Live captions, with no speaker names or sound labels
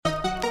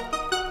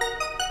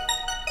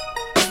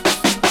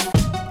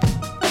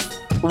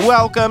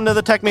Welcome to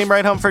the Tech Meme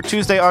Ride Home for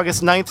Tuesday,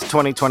 August 9th,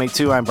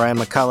 2022. I'm Brian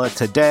McCullough.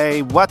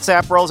 Today,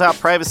 WhatsApp rolls out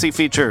privacy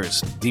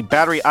features. The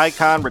battery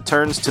icon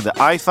returns to the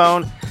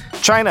iPhone.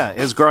 China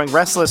is growing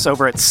restless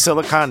over its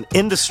silicon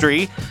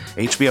industry.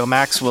 HBO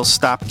Max will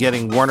stop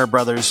getting Warner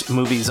Brothers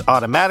movies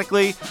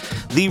automatically.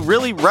 The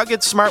really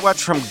rugged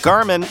smartwatch from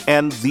Garmin,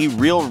 and the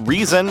real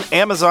reason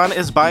Amazon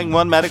is buying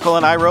One Medical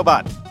and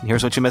iRobot.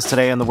 Here's what you missed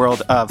today in the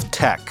world of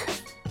tech.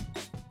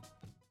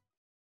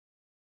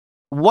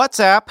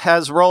 WhatsApp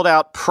has rolled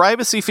out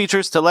privacy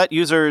features to let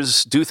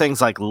users do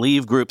things like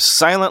leave groups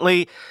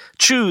silently,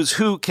 choose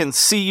who can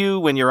see you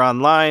when you're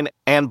online,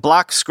 and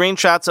block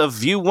screenshots of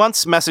view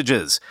once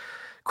messages.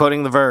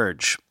 Quoting The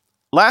Verge,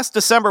 last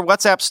December,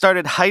 WhatsApp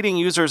started hiding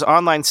users'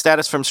 online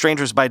status from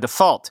strangers by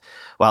default.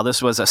 While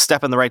this was a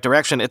step in the right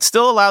direction, it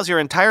still allows your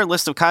entire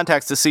list of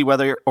contacts to see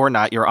whether or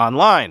not you're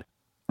online.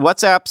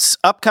 WhatsApp's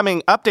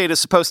upcoming update is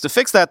supposed to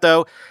fix that,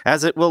 though,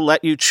 as it will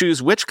let you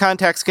choose which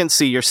contacts can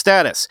see your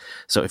status.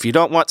 So if you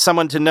don't want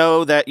someone to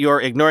know that you're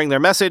ignoring their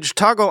message,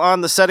 toggle on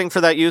the setting for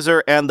that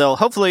user, and they'll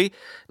hopefully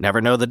never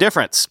know the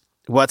difference.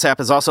 WhatsApp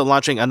is also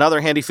launching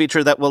another handy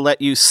feature that will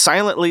let you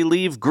silently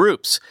leave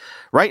groups.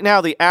 Right now,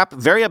 the app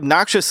very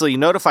obnoxiously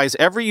notifies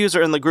every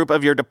user in the group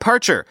of your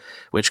departure,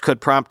 which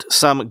could prompt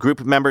some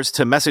group members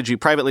to message you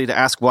privately to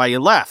ask why you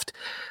left.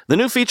 The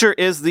new feature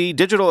is the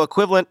digital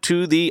equivalent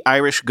to the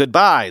Irish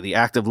goodbye, the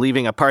act of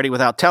leaving a party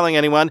without telling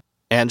anyone,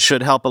 and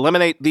should help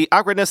eliminate the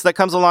awkwardness that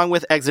comes along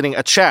with exiting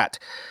a chat.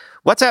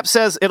 WhatsApp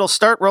says it'll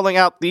start rolling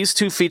out these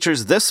two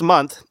features this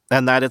month,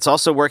 and that it's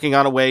also working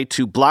on a way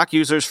to block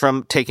users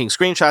from taking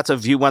screenshots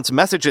of view once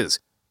messages.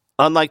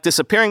 Unlike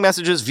disappearing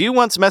messages, view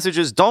once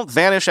messages don't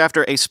vanish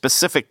after a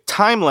specific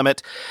time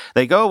limit.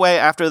 They go away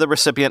after the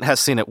recipient has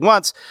seen it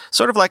once,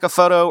 sort of like a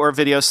photo or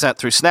video sent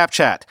through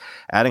Snapchat.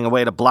 Adding a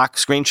way to block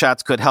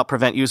screenshots could help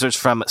prevent users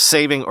from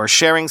saving or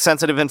sharing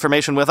sensitive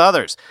information with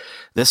others.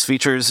 This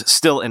feature's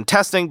still in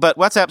testing, but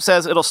WhatsApp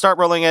says it'll start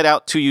rolling it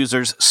out to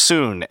users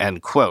soon,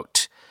 end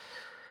quote.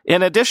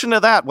 In addition to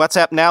that,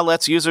 WhatsApp now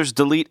lets users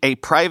delete a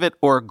private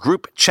or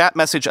group chat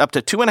message up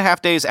to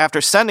 2.5 days after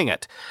sending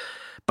it.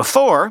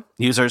 Before,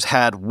 users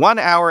had 1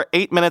 hour,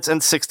 8 minutes,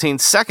 and 16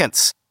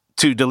 seconds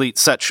to delete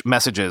such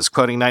messages,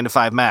 quoting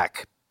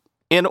 9to5Mac.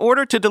 In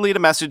order to delete a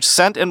message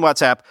sent in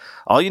WhatsApp,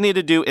 all you need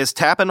to do is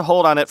tap and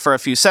hold on it for a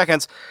few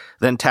seconds,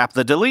 then tap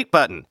the delete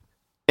button.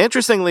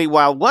 Interestingly,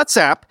 while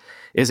WhatsApp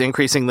is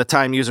increasing the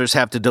time users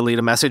have to delete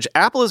a message,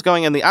 Apple is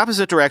going in the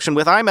opposite direction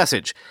with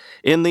iMessage.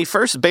 In the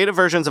first beta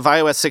versions of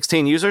iOS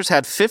 16, users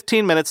had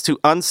 15 minutes to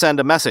unsend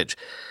a message.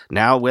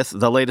 Now, with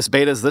the latest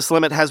betas, this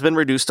limit has been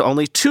reduced to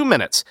only 2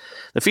 minutes.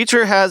 The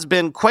feature has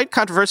been quite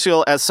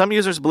controversial, as some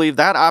users believe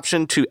that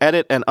option to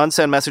edit and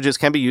unsend messages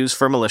can be used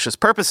for malicious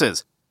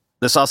purposes.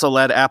 This also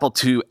led Apple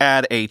to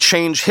add a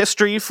change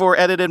history for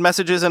edited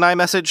messages in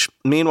iMessage.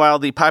 Meanwhile,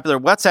 the popular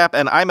WhatsApp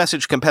and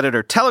iMessage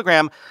competitor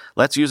Telegram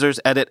lets users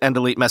edit and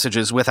delete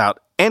messages without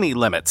any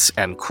limits,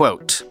 end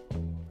quote.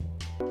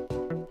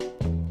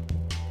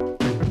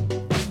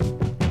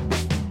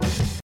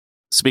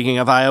 Speaking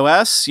of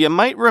iOS, you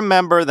might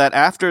remember that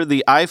after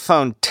the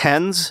iPhone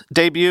X's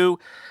debut,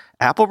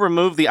 Apple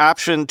removed the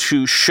option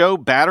to show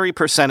battery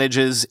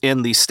percentages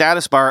in the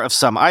status bar of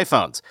some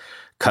iPhones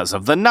because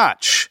of the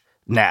notch.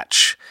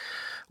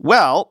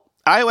 Well,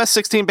 iOS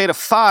 16 Beta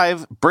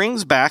 5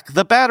 brings back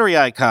the battery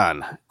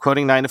icon,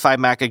 quoting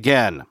 9to5Mac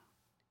again.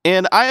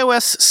 In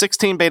iOS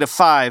 16 Beta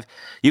 5,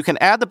 you can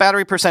add the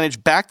battery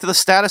percentage back to the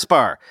status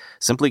bar.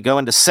 Simply go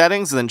into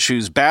Settings, then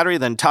choose Battery,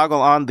 then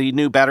toggle on the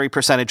new battery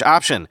percentage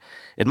option.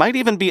 It might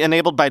even be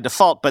enabled by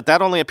default, but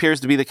that only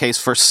appears to be the case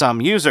for some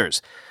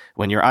users.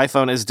 When your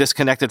iPhone is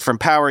disconnected from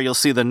power, you'll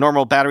see the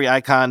normal battery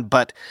icon,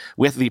 but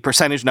with the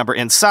percentage number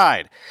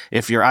inside.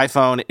 If your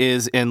iPhone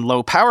is in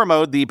low power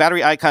mode, the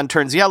battery icon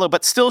turns yellow,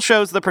 but still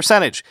shows the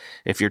percentage.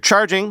 If you're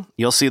charging,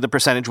 you'll see the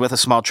percentage with a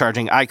small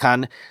charging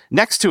icon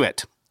next to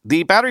it.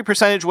 The battery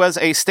percentage was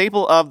a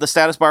staple of the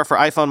status bar for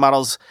iPhone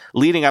models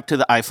leading up to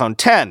the iPhone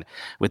X.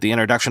 With the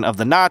introduction of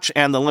the notch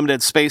and the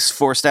limited space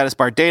for status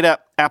bar data,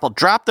 Apple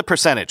dropped the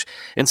percentage.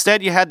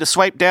 Instead, you had to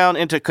swipe down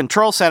into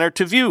Control Center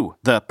to view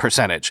the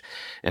percentage.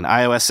 In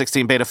iOS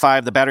 16 Beta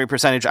 5, the battery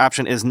percentage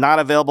option is not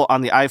available on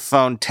the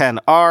iPhone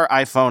XR,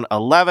 iPhone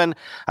 11,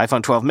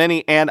 iPhone 12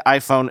 mini, and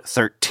iPhone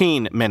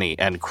 13 mini,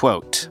 end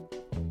quote.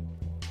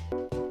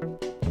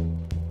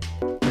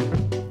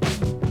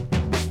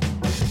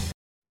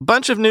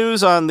 Bunch of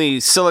news on the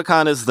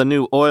silicon is the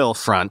new oil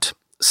front.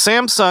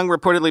 Samsung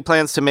reportedly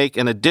plans to make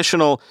an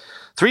additional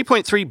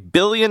 $3.3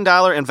 billion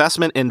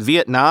investment in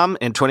Vietnam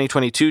in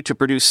 2022 to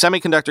produce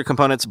semiconductor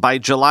components by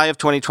July of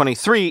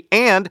 2023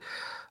 and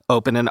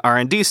open an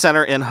R&D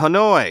center in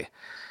Hanoi.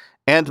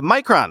 And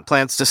Micron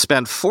plans to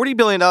spend $40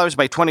 billion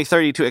by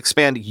 2030 to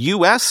expand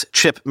U.S.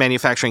 chip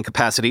manufacturing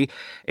capacity,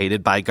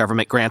 aided by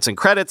government grants and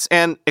credits,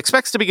 and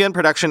expects to begin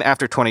production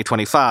after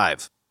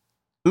 2025.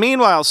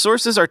 Meanwhile,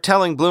 sources are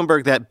telling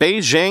Bloomberg that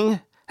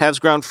Beijing has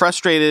grown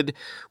frustrated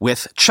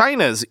with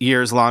China's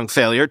years-long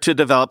failure to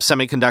develop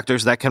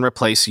semiconductors that can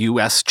replace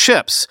U.S.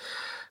 chips.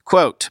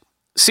 Quote,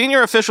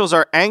 Senior officials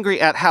are angry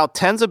at how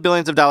tens of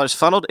billions of dollars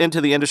funneled into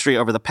the industry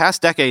over the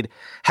past decade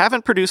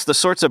haven't produced the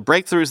sorts of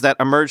breakthroughs that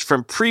emerged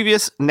from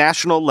previous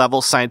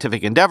national-level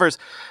scientific endeavors,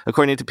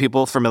 according to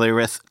people familiar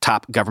with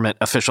top government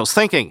officials'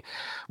 thinking.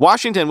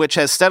 Washington, which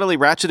has steadily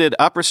ratcheted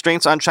up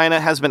restraints on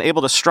China, has been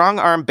able to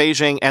strong-arm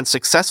Beijing and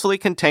successfully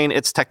contain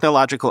its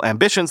technological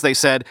ambitions, they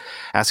said,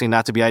 asking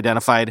not to be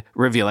identified,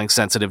 revealing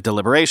sensitive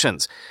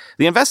deliberations.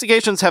 The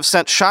investigations have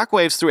sent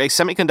shockwaves through a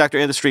semiconductor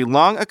industry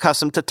long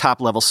accustomed to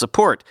top-level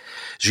support.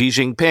 Xi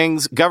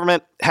Jinping's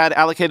government had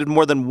allocated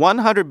more than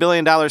 $100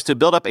 billion to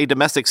build up a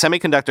domestic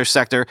semiconductor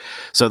sector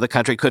so the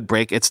country could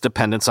break its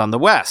dependence on the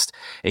West.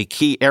 A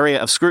key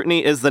area of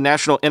scrutiny is the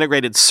National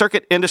Integrated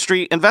Circuit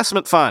Industry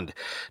Investment Fund,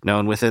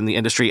 known within the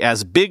industry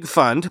as Big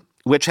Fund,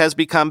 which has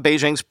become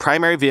Beijing's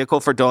primary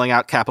vehicle for doling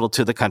out capital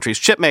to the country's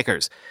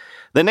chipmakers.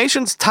 The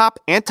nation's top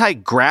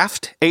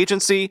anti-graft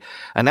agency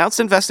announced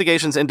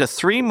investigations into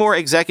 3 more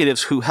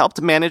executives who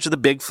helped manage the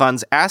Big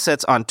Fund's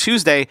assets on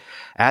Tuesday,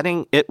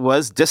 adding it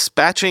was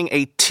dispatching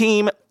a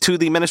team to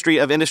the Ministry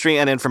of Industry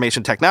and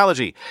Information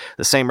Technology.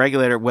 The same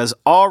regulator was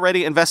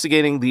already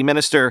investigating the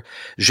minister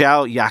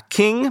Zhao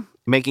Yaqing,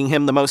 making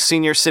him the most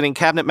senior sitting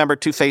cabinet member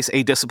to face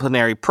a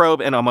disciplinary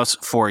probe in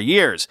almost 4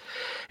 years.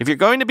 If you're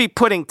going to be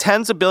putting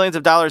tens of billions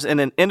of dollars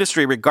in an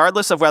industry,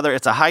 regardless of whether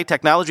it's a high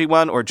technology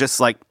one or just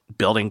like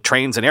building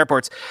trains and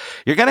airports,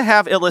 you're going to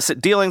have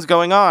illicit dealings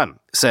going on,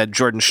 said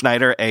Jordan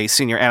Schneider, a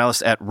senior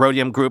analyst at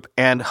Rhodium Group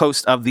and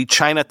host of the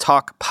China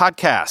Talk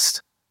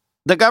podcast.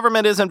 The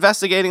government is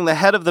investigating the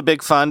head of the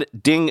Big Fund,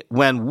 Ding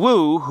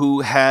Wenwu,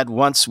 who had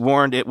once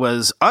warned it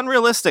was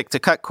unrealistic to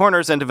cut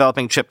corners in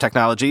developing chip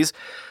technologies.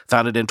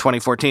 Founded in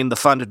 2014, the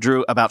fund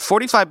drew about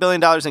 $45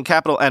 billion in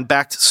capital and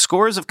backed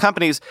scores of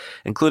companies,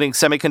 including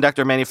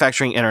Semiconductor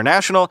Manufacturing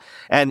International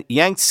and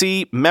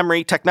Yangtze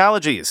Memory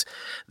Technologies.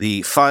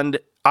 The fund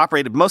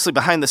operated mostly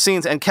behind the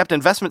scenes and kept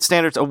investment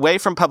standards away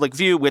from public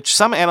view, which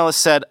some analysts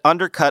said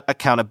undercut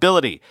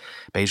accountability.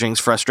 Beijing's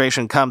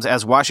frustration comes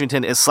as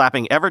Washington is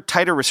slapping ever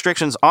tighter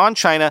restrictions on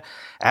China,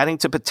 adding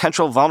to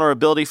potential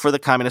vulnerability for the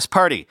Communist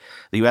Party.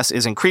 The U.S.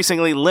 is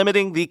increasingly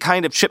limiting the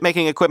kind of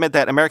chip-making equipment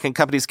that American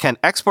companies can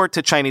export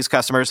to Chinese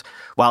customers,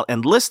 while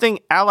enlisting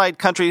allied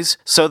countries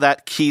so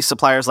that key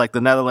suppliers like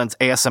the Netherlands'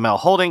 ASML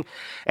Holding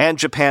and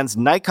Japan's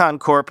Nikon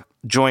Corp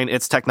join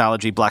its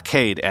technology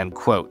blockade, end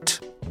quote.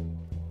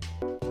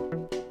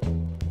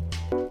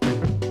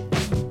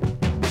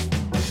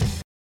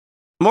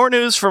 More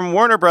news from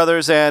Warner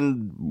Brothers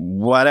and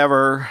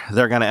whatever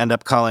they're going to end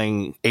up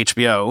calling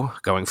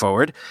HBO going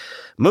forward.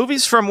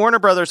 Movies from Warner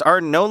Brothers are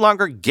no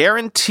longer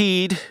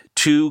guaranteed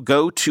to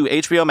go to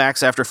HBO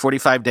Max after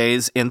 45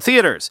 days in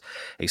theaters.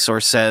 A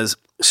source says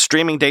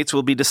streaming dates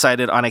will be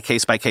decided on a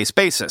case-by-case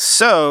basis.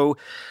 So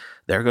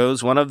there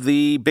goes one of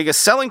the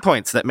biggest selling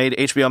points that made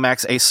HBO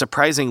Max a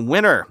surprising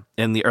winner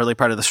in the early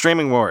part of the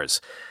streaming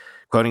wars.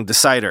 Quoting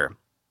Decider,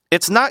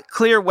 "It's not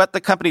clear what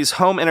the company's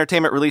home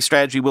entertainment release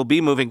strategy will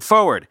be moving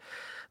forward.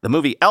 The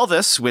movie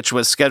Elvis, which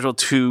was scheduled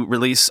to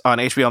release on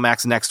HBO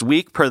Max next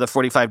week per the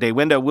 45-day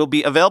window, will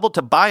be available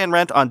to buy and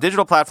rent on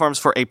digital platforms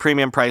for a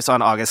premium price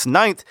on August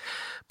 9th,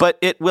 but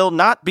it will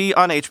not be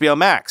on HBO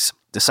Max."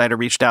 Decider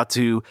reached out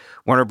to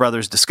Warner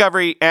Brothers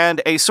Discovery,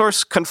 and a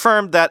source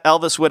confirmed that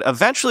Elvis would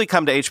eventually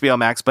come to HBO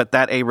Max, but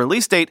that a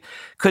release date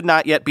could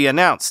not yet be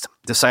announced.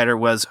 Decider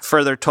was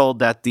further told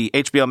that the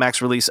HBO Max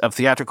release of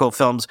theatrical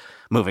films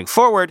moving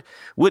forward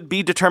would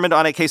be determined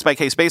on a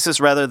case-by-case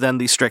basis rather than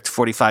the strict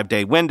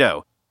 45-day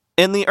window.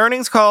 In the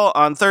earnings call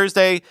on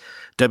Thursday,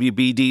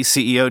 WBD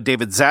CEO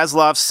David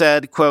Zaslav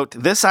said, quote,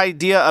 "This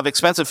idea of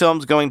expensive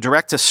films going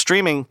direct to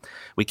streaming,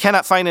 we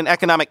cannot find an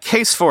economic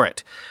case for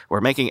it.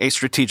 We're making a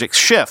strategic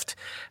shift.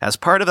 As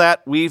part of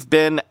that, we've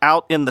been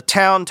out in the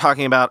town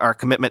talking about our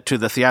commitment to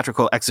the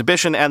theatrical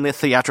exhibition and the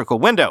theatrical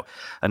window.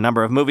 A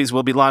number of movies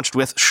will be launched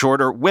with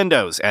shorter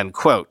windows," end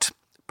quote.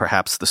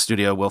 Perhaps the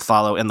studio will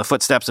follow in the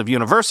footsteps of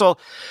Universal,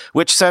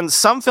 which sends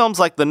some films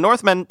like The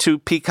Northman to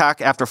Peacock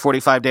after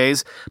 45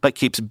 days, but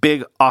keeps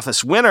big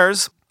office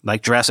winners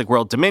like Jurassic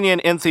World Dominion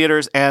in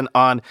theaters and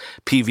on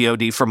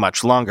PVOD for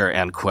much longer,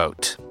 end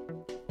quote.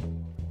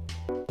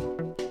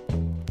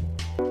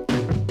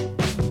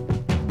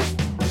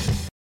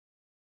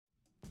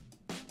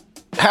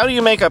 How do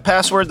you make a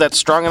password that's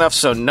strong enough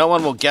so no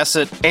one will guess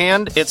it,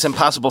 and it's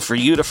impossible for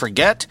you to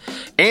forget,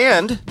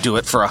 and do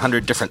it for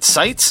 100 different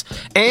sites,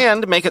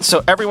 and make it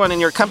so everyone in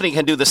your company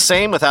can do the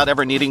same without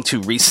ever needing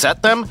to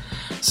reset them?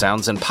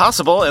 Sounds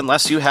impossible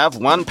unless you have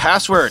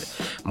 1Password.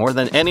 More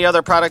than any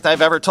other product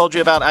I've ever told you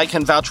about, I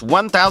can vouch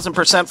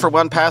 1,000% for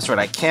 1Password.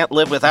 I can't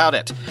live without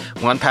it.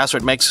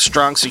 1Password makes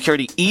strong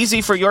security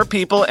easy for your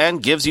people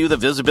and gives you the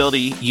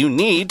visibility you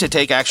need to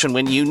take action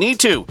when you need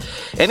to.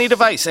 Any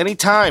device,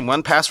 anytime,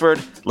 1Password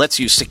lets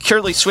you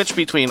securely switch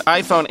between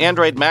iPhone,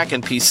 Android, Mac,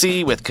 and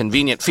PC with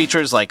convenient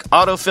features like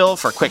autofill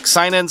for quick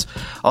sign-ins.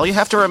 All you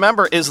have to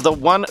remember is the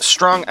one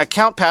strong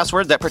account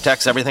password that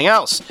protects everything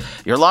else.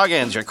 Your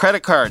logins, your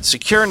credit cards,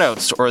 secure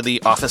notes, or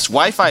the office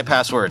Wi-Fi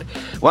password.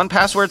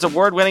 1Password's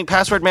award-winning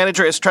password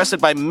manager is trusted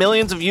by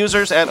millions of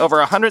users and over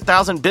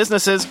 100,000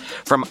 businesses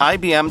from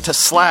IBM to to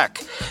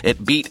Slack.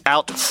 It beat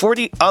out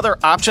 40 other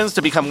options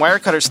to become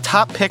Wirecutter's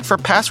top pick for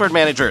password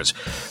managers.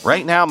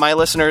 Right now, my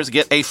listeners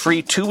get a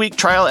free 2-week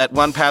trial at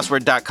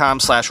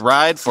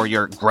onepassword.com/ride for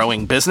your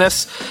growing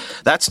business.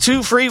 That's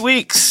 2 free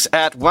weeks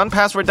at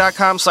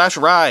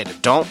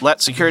onepassword.com/ride. Don't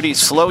let security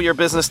slow your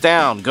business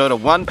down. Go to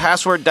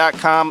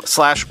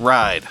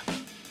onepassword.com/ride.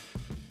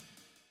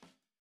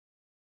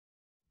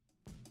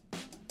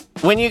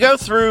 When you go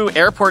through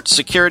airport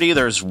security,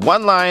 there's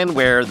one line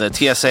where the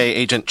TSA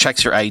agent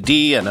checks your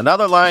ID and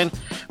another line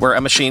where a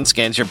machine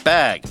scans your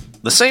bag.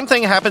 The same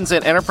thing happens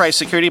in enterprise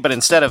security, but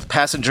instead of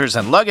passengers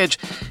and luggage,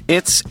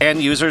 it's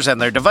end users and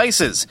their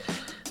devices.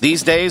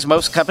 These days,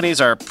 most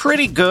companies are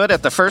pretty good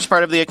at the first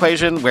part of the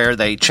equation where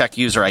they check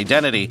user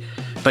identity,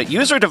 but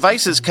user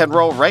devices can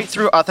roll right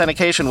through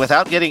authentication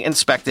without getting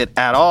inspected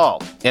at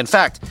all. In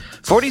fact,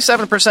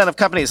 47% of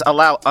companies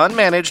allow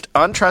unmanaged,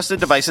 untrusted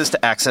devices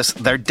to access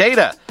their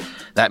data.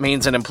 That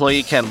means an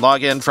employee can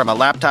log in from a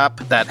laptop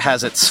that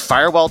has its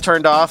firewall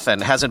turned off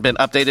and hasn't been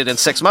updated in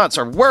 6 months,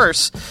 or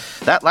worse,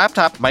 that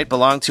laptop might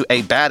belong to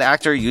a bad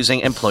actor using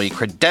employee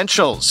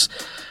credentials.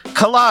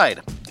 Kolide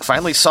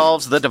finally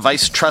solves the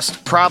device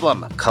trust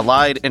problem.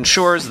 Kolide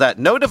ensures that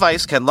no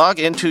device can log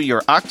into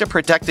your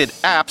Okta-protected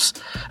apps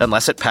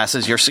unless it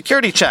passes your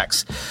security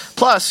checks.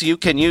 Plus, you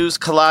can use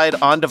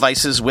Kolide on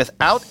devices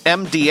without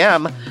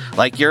MDM,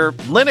 like your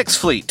Linux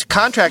fleet,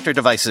 contractor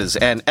devices,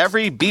 and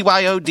every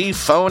BYOD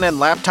phone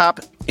and laptop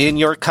in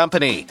your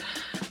company.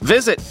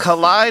 Visit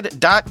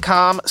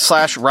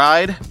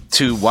kolide.com/ride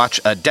to watch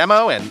a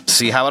demo and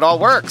see how it all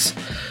works.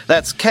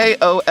 That's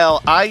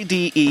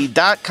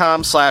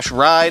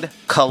KOLIDE.com/ride,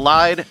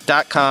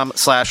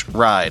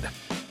 kolide.com/ride.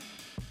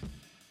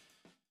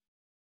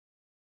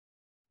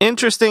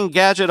 Interesting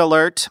gadget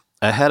alert.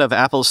 Ahead of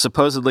Apple's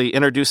supposedly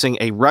introducing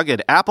a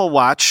rugged Apple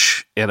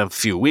Watch in a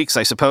few weeks,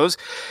 I suppose,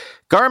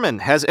 Garmin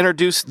has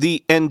introduced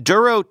the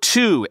Enduro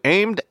 2,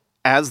 aimed,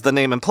 as the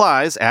name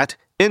implies, at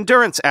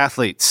endurance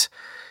athletes.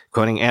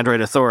 Quoting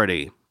Android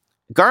Authority,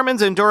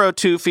 Garmin's Enduro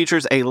 2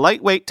 features a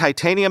lightweight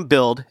titanium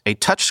build, a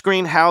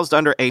touchscreen housed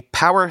under a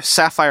power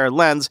sapphire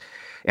lens,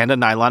 and a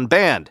nylon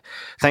band.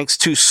 Thanks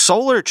to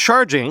solar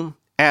charging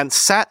and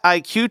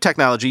SatIQ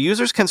technology,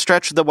 users can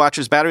stretch the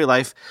watch's battery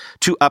life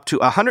to up to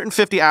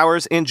 150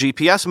 hours in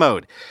GPS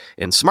mode.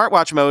 In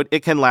smartwatch mode,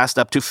 it can last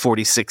up to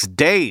 46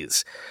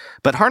 days.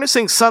 But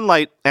harnessing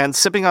sunlight and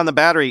sipping on the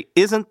battery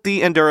isn't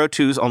the Enduro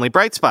 2's only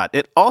bright spot.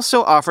 It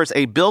also offers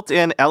a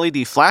built-in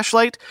LED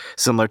flashlight,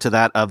 similar to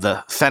that of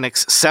the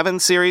Fenix 7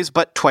 series,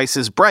 but twice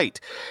as bright.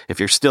 If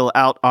you're still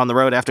out on the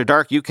road after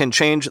dark, you can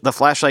change the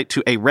flashlight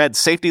to a red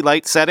safety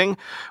light setting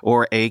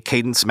or a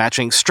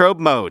cadence-matching strobe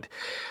mode.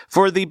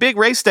 For the big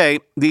race day,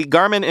 the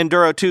Garmin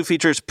Enduro 2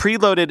 features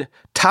preloaded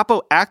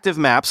Topo Active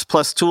maps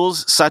plus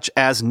tools such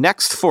as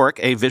Next Fork,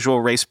 a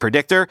visual race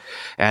predictor,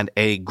 and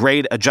a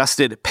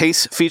grade-adjusted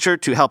pace feature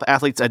to help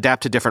athletes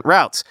adapt to different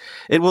routes.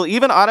 It will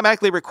even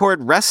automatically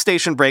record rest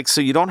station breaks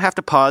so you don't have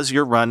to pause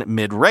your run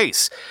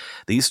mid-race.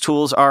 These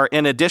tools are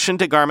in addition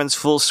to Garmin's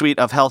full suite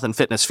of health and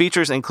fitness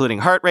features, including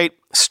heart rate,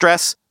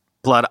 stress,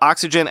 blood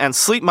oxygen, and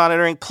sleep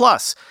monitoring,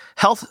 plus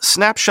health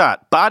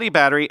snapshot, body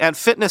battery, and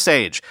fitness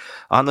age.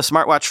 On the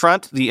smartwatch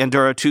front, the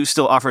Enduro 2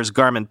 still offers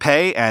Garmin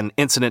Pay and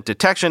incident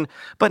detection,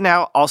 but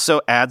now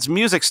also adds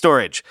music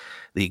storage.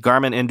 The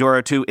Garmin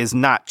Enduro 2 is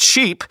not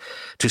cheap.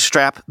 To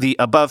strap the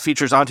above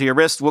features onto your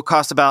wrist will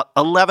cost about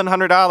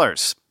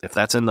 $1,100. If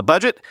that's in the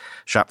budget,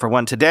 shop for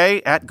one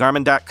today at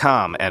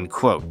Garmin.com, end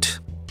quote.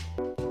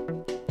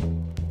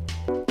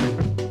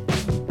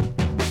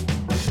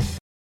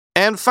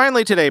 And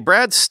finally today,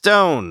 Brad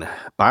Stone,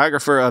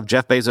 biographer of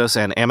Jeff Bezos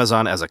and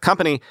Amazon as a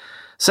company,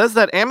 says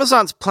that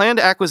Amazon's planned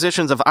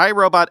acquisitions of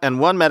iRobot and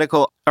One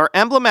Medical are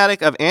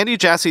emblematic of Andy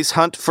Jassy's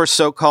hunt for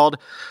so-called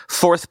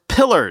fourth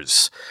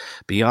pillars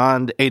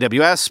beyond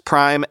AWS,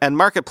 Prime, and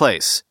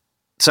Marketplace.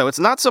 So it's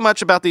not so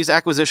much about these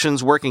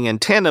acquisitions working in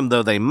tandem,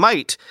 though they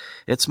might.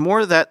 It's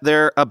more that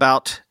they're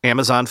about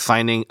Amazon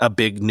finding a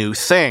big new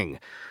thing.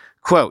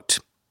 Quote,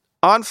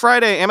 on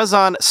Friday,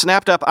 Amazon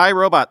snapped up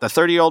iRobot, the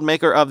 30-year-old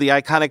maker of the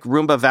iconic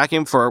Roomba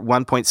vacuum, for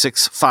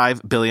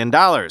 $1.65 billion.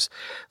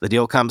 The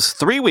deal comes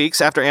 3 weeks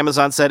after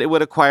Amazon said it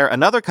would acquire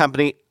another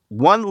company,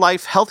 One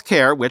Life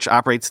Healthcare, which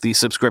operates the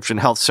subscription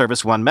health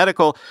service One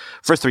Medical,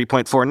 for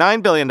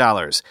 $3.49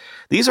 billion.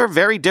 These are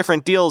very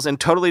different deals in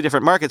totally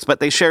different markets,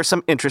 but they share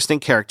some interesting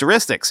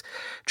characteristics.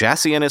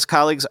 Jassy and his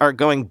colleagues are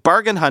going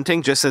bargain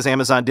hunting, just as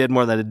Amazon did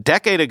more than a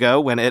decade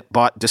ago when it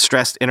bought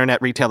distressed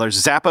internet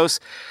retailers Zappos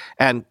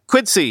and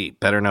Quidsi,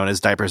 better known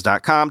as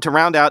Diapers.com, to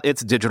round out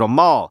its digital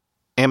mall.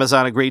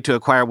 Amazon agreed to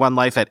acquire One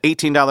Life at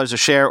 $18 a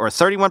share, or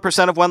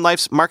 31% of One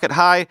Life's market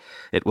high.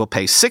 It will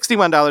pay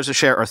 $61 a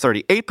share, or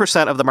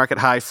 38% of the market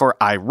high, for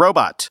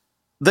iRobot.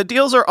 The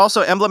deals are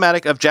also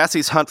emblematic of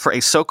Jassy's hunt for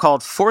a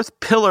so-called fourth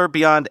pillar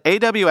beyond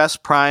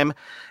AWS, Prime,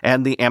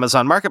 and the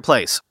Amazon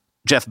Marketplace.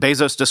 Jeff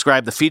Bezos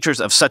described the features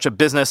of such a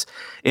business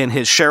in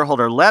his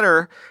shareholder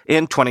letter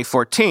in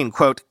 2014.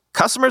 Quote,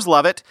 Customers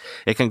love it.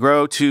 It can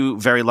grow to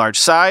very large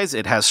size.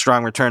 It has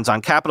strong returns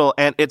on capital,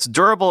 and it's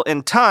durable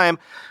in time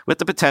with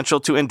the potential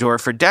to endure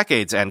for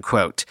decades, end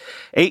quote.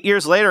 8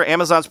 years later,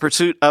 Amazon's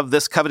pursuit of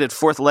this coveted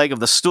fourth leg of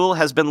the stool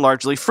has been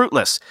largely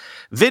fruitless.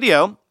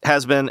 Video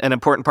has been an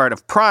important part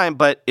of Prime,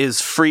 but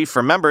is free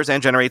for members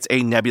and generates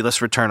a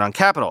nebulous return on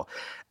capital.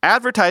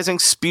 Advertising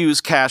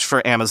spews cash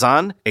for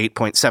Amazon,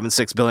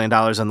 $8.76 billion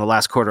in the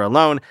last quarter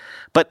alone,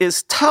 but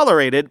is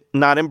tolerated,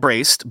 not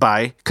embraced,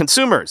 by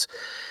consumers.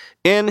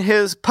 In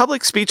his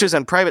public speeches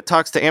and private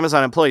talks to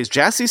Amazon employees,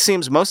 Jassy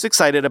seems most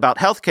excited about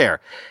healthcare,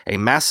 a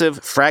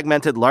massive,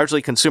 fragmented,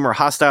 largely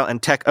consumer-hostile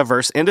and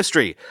tech-averse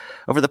industry.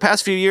 Over the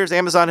past few years,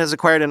 Amazon has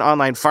acquired an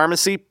online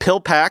pharmacy,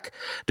 PillPack,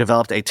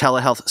 developed a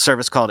telehealth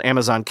service called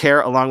Amazon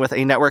Care, along with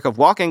a network of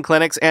walk-in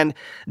clinics, and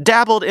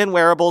dabbled in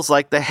wearables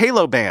like the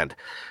Halo Band.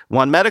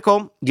 One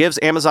Medical gives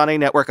Amazon a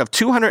network of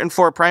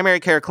 204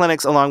 primary care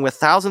clinics along with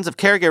thousands of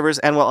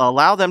caregivers and will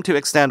allow them to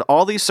extend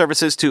all these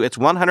services to its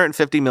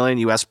 150 million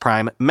U.S.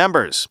 Prime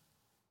members.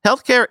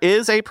 Healthcare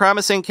is a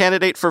promising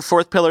candidate for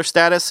fourth pillar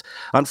status.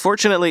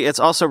 Unfortunately, it's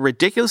also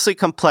ridiculously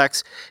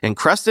complex,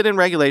 encrusted in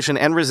regulation,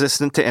 and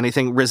resistant to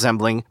anything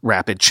resembling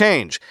rapid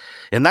change.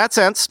 In that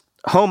sense,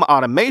 home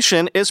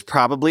automation is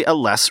probably a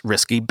less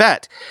risky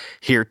bet.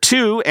 Here,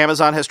 too,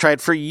 Amazon has tried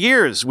for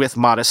years with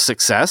modest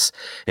success.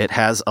 It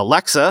has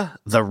Alexa,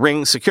 the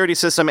Ring security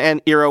system,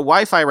 and Eero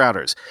Wi-Fi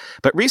routers.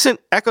 But recent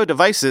Echo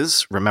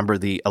devices, remember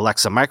the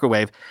Alexa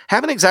microwave,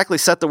 haven't exactly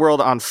set the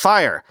world on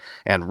fire,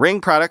 and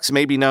Ring products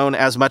may be known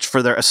as much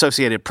for their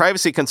associated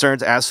privacy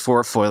concerns as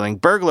for foiling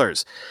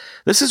burglars.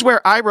 This is where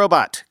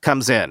iRobot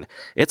comes in.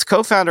 Its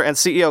co-founder and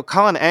CEO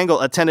Colin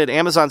Angle attended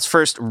Amazon's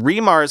first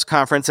Remars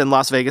conference in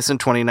Las Vegas in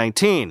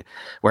 2019.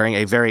 Wearing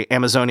a very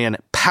Amazonian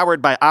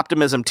Powered by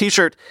Optimism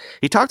t-shirt,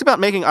 he talked about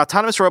making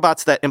autonomous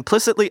robots that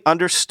implicitly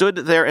understood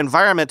their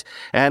environment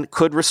and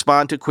could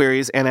respond to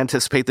queries and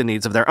anticipate the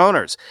needs of their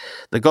owners.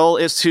 The goal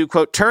is to,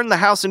 quote, turn the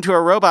house into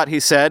a robot,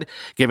 he said,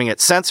 giving it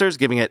sensors,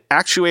 giving it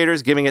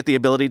actuators, giving it the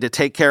ability to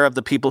take care of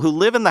the people who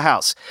live in the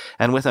house.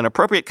 And with an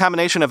appropriate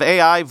combination of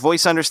AI,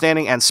 voice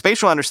understanding, and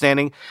spatial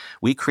understanding,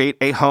 we create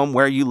a home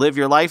where you live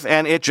your life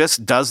and it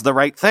just does the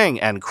right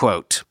thing, end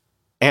quote.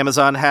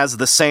 Amazon has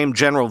the same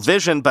general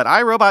vision, but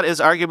iRobot is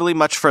arguably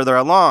much further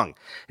along.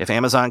 If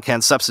Amazon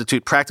can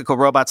substitute practical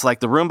robots like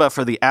the Roomba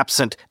for the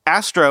absent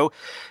Astro,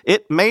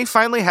 it may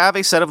finally have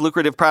a set of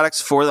lucrative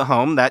products for the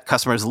home that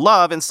customers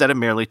love instead of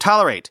merely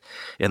tolerate.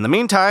 In the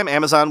meantime,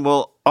 Amazon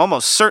will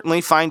almost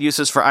certainly find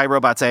uses for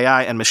iRobot's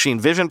AI and machine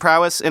vision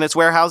prowess in its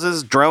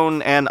warehouses,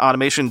 drone, and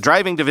automation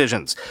driving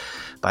divisions.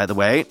 By the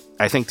way,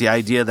 I think the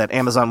idea that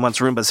Amazon wants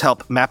Roomba's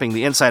help mapping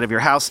the inside of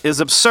your house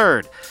is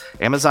absurd.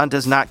 Amazon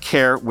does not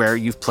care where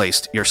you've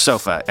placed your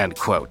sofa, end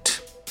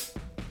quote.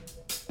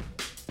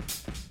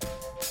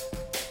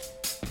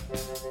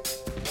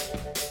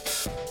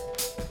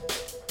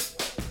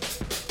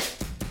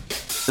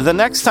 The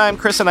next time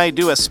Chris and I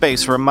do a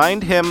space,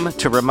 remind him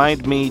to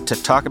remind me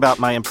to talk about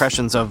my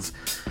impressions of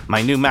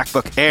my new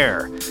MacBook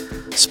Air.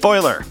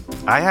 Spoiler,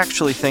 I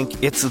actually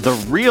think it's the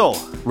real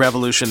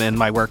revolution in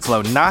my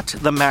workflow, not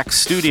the Mac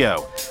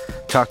Studio.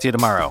 Talk to you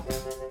tomorrow.